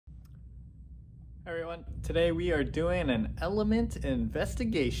Hi everyone, today we are doing an element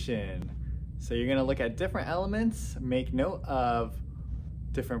investigation. So you're gonna look at different elements, make note of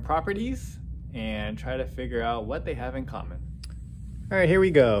different properties, and try to figure out what they have in common. All right, here we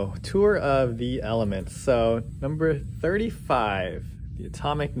go. Tour of the elements. So number 35, the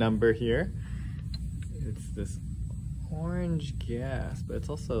atomic number here. It's this orange gas, but it's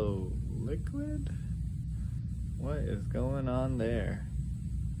also liquid. What is going on there?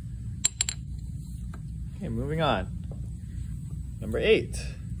 Okay, moving on. Number 8.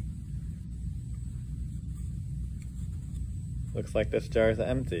 Looks like this jar is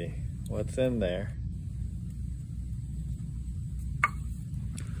empty. What's in there?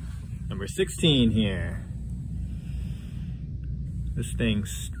 Number 16 here. This thing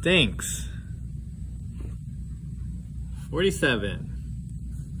stinks. 47.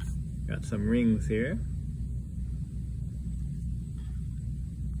 Got some rings here.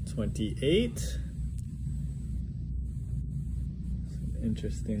 28.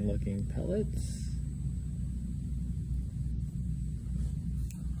 Interesting looking pellets.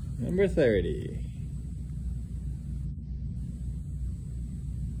 Number 30.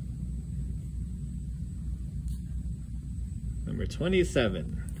 Number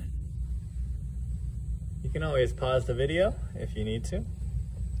 27. You can always pause the video if you need to.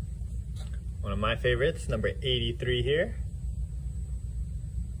 One of my favorites, number 83 here.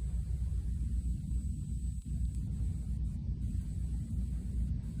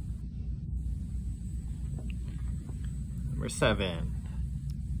 Number 7,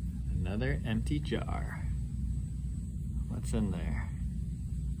 another empty jar. What's in there?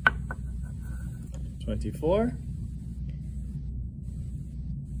 24.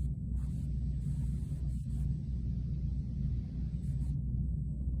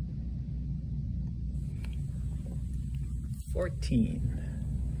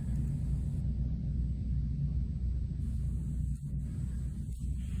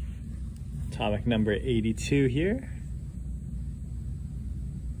 Atomic number 82 here.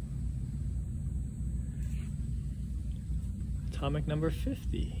 Atomic number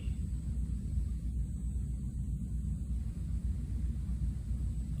 50.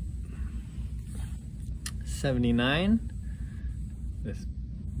 '79. This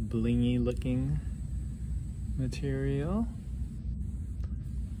blingy looking material.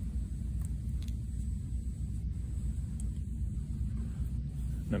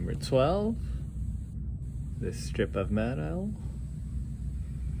 Number 12. This strip of metal.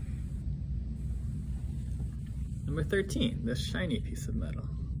 Number 13, this shiny piece of metal.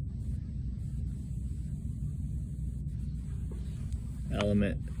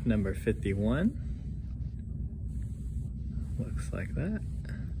 Element number 51. Looks like that.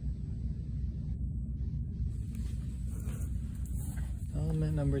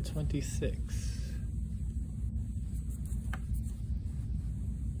 Element number 26.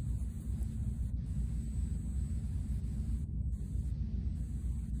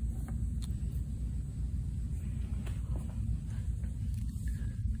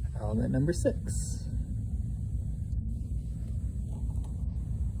 Element number 6.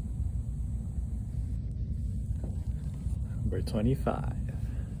 Number 25.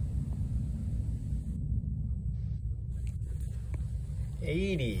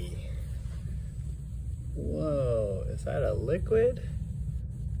 '80. Whoa, is that a liquid?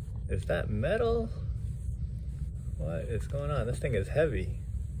 Is that metal? What is going on? This thing is heavy.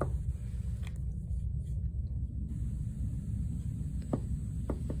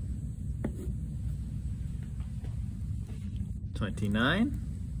 29.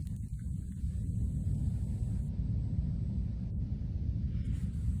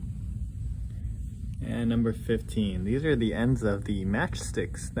 And number 15. These are the ends of the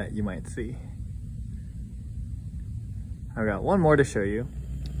matchsticks that you might see. I've got one more to show you.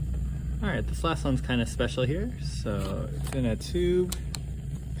 Alright, this last one's kind of special here. So it's in a tube,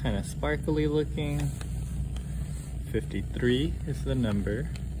 kind of sparkly looking. 53 is the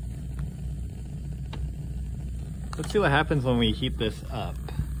number. Let's see what happens when we heat this up,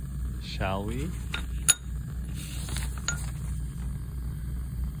 shall we?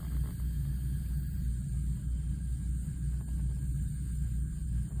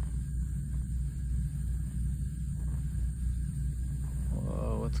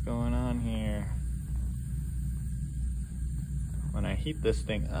 Whoa, what's going on here? When I heat this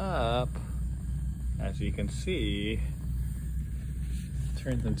thing up, as you can see, it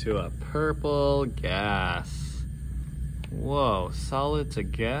turns into a purple gas. Whoa, solid to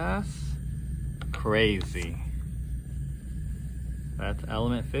gas? Crazy. That's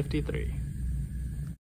element 53.